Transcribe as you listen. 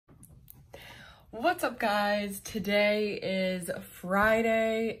What's up, guys? Today is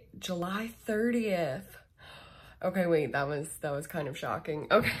Friday, July 30th. Okay, wait, that was kind of shocking.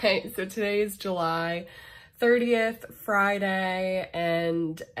 Okay, so today is July 30th, Friday,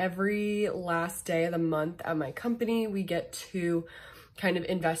 and every last day of the month at my company, we get to kind of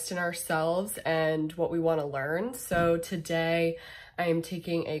invest in ourselves and what we want to learn. So today I am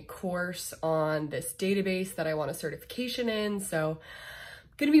taking a course on this database that I want a certification in. So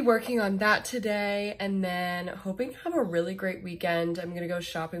I'm gonna be working on that today, and then hoping to have a really great weekend. I'm gonna go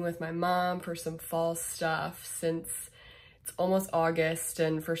shopping with my mom for some fall stuff since it's almost August,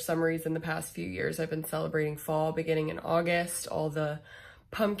 and for some reason the past few years I've been celebrating fall beginning in August, all the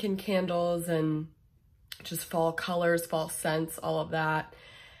pumpkin candles and just fall colors, fall scents, all of that.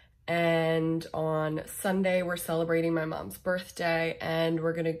 And on Sunday we're celebrating my mom's birthday, and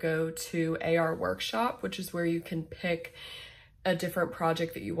we're gonna go to AR workshop, which is where you can pick a different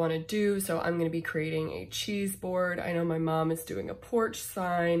project that you want to do. So I'm going to be creating a cheese board. I know my mom is doing a porch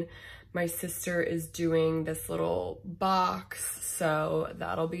sign. My sister is doing this little box. So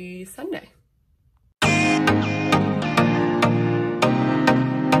that'll be Sunday.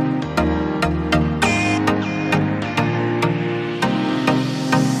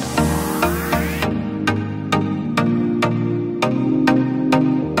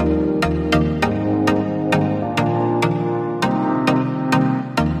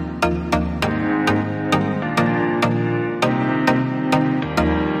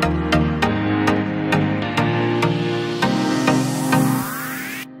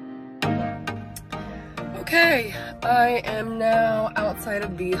 Okay, I am now outside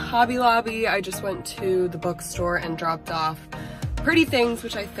of the Hobby Lobby. I just went to the bookstore and dropped off Pretty Things,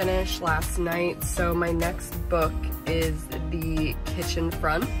 which I finished last night. So my next book is The Kitchen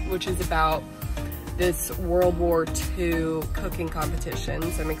Front, which is about this World War II cooking competition.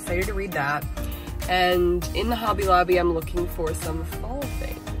 So I'm excited to read that. And in the Hobby Lobby, I'm looking for some fall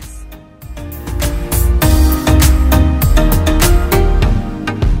things.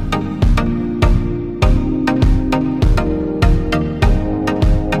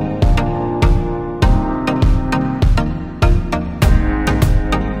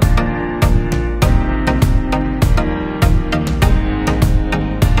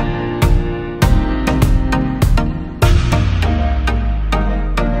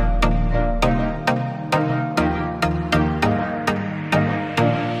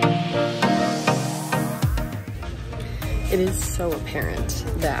 It is so apparent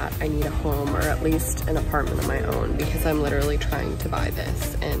that I need a home, or at least an apartment of my own, because I'm literally trying to buy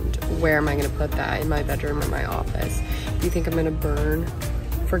this. And where am I gonna put that? In my bedroom or my office? Do you think I'm gonna burn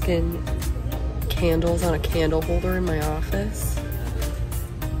freaking candles on a candle holder in my office?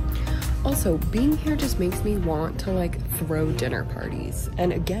 Also, being here just makes me want to like throw dinner parties.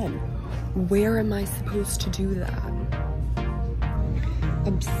 And again, where am I supposed to do that?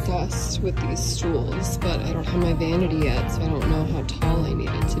 Obsessed with these stools, but I don't have my vanity yet, so I don't know how tall I need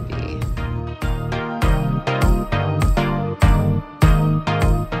it to be.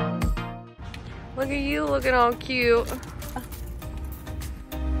 Look at you looking all cute.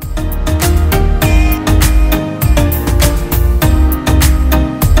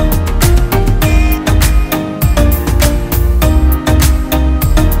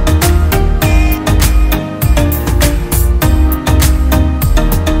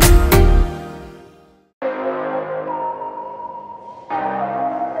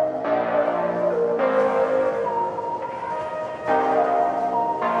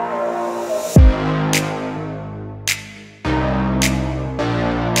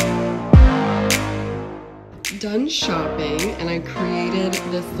 Done shopping, and I created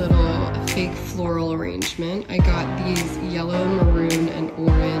this little fake floral arrangement. I got these yellow, maroon, and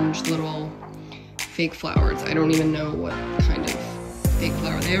orange little fake flowers. I don't even know what kind of fake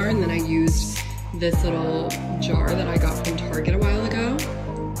flower they are. And then I used this little jar that I got from Target a while ago.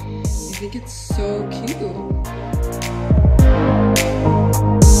 I think it's so cute.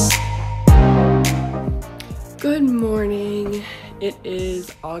 Good morning. It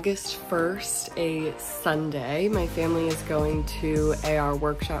is August 1st, a Sunday. My family is going to AR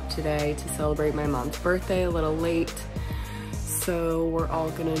workshop today to celebrate my mom's birthday, a little late. So we're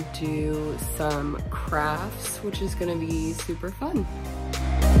all gonna do some crafts, which is gonna be super fun.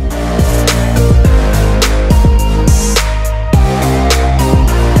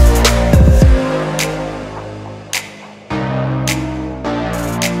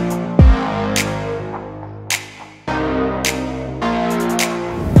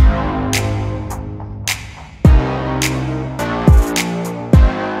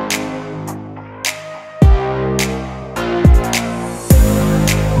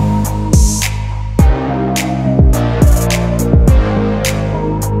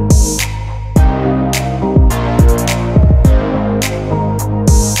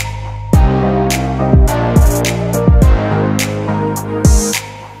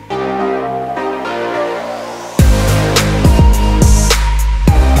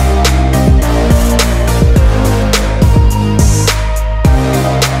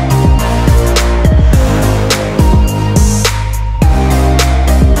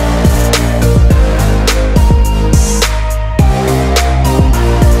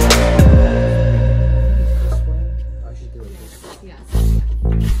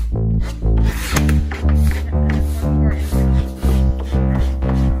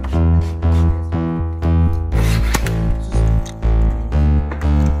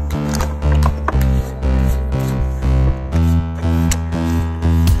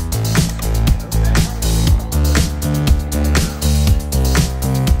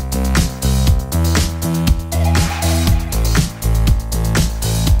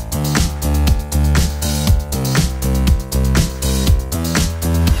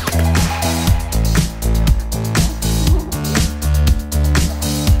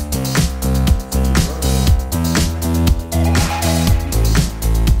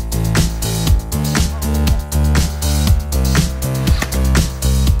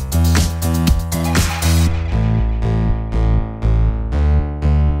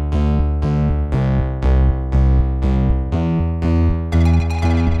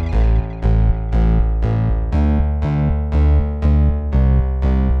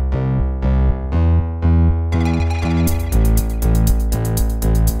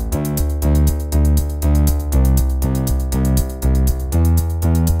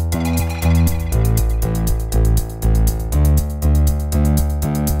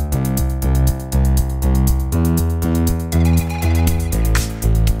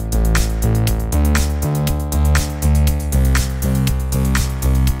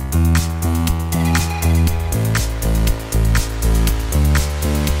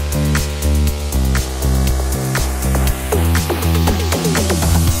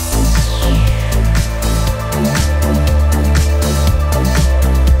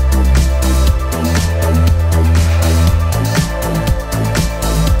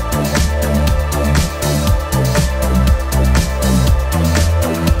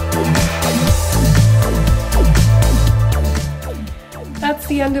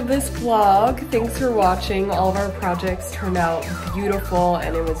 end of this vlog. Thanks for watching. All of our projects turned out beautiful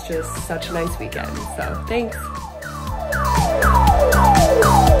and it was just such a nice weekend. So thanks.